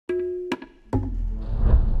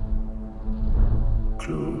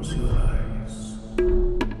Close your eyes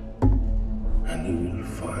and you will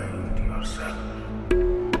find yourself.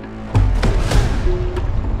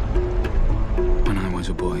 When I was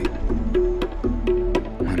a boy,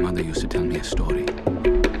 my mother used to tell me a story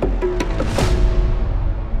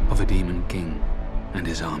of a demon king and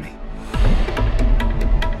his army.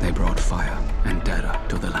 They brought fire and terror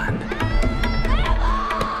to the land.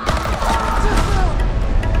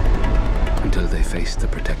 Until they faced the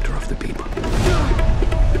protector of the people,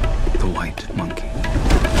 the white monkey.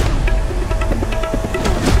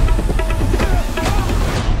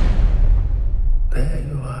 There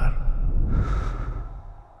you are.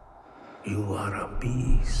 You are a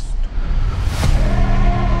beast.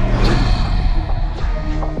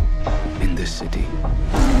 In this city,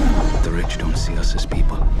 the rich don't see us as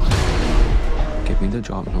people. Give me the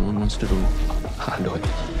job no one wants to do. I'll do it.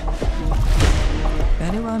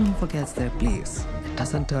 Anyone who forgets their place, it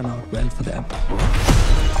doesn't turn out well for them.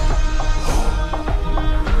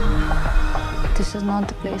 This is not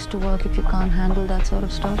the place to work if you can't handle that sort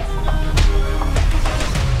of stuff.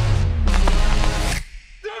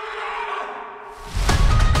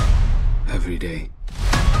 Every day,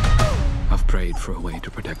 I've prayed for a way to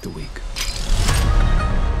protect the weak.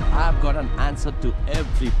 I've got an answer to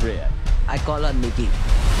every prayer. I call her Nikki.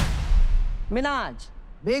 Minaj,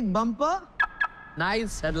 big bumper,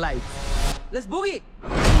 nice headlights. Let's boogie.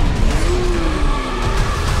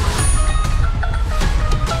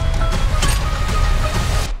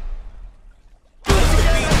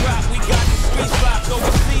 We got the streets locked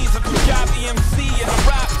overseas. I'm Punjabi MC and I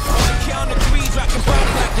rock. On the count of threes, rockin'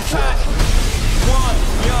 body like the top. 1,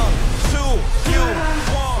 young, 2, you,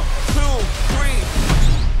 1, 2, 3.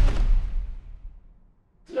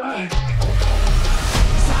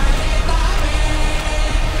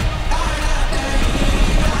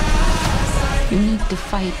 You need to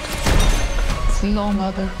fight for your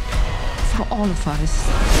mother, for all of us.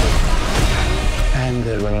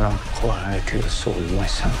 Anger will not quiet your soul, my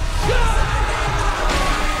son.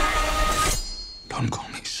 Don't call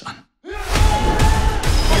me son.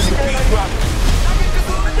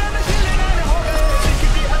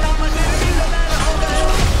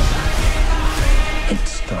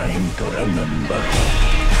 It's time to remember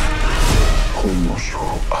who you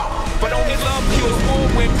are. But only love kills more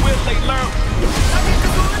when will they learn?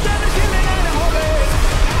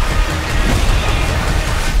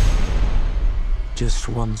 Just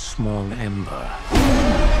one small ember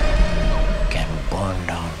can burn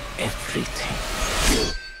down everything.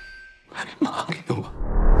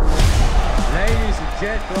 Ladies and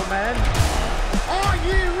gentlemen, Are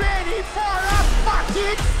you ready for a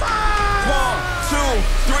fucking fight? 1, 2,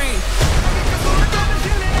 3.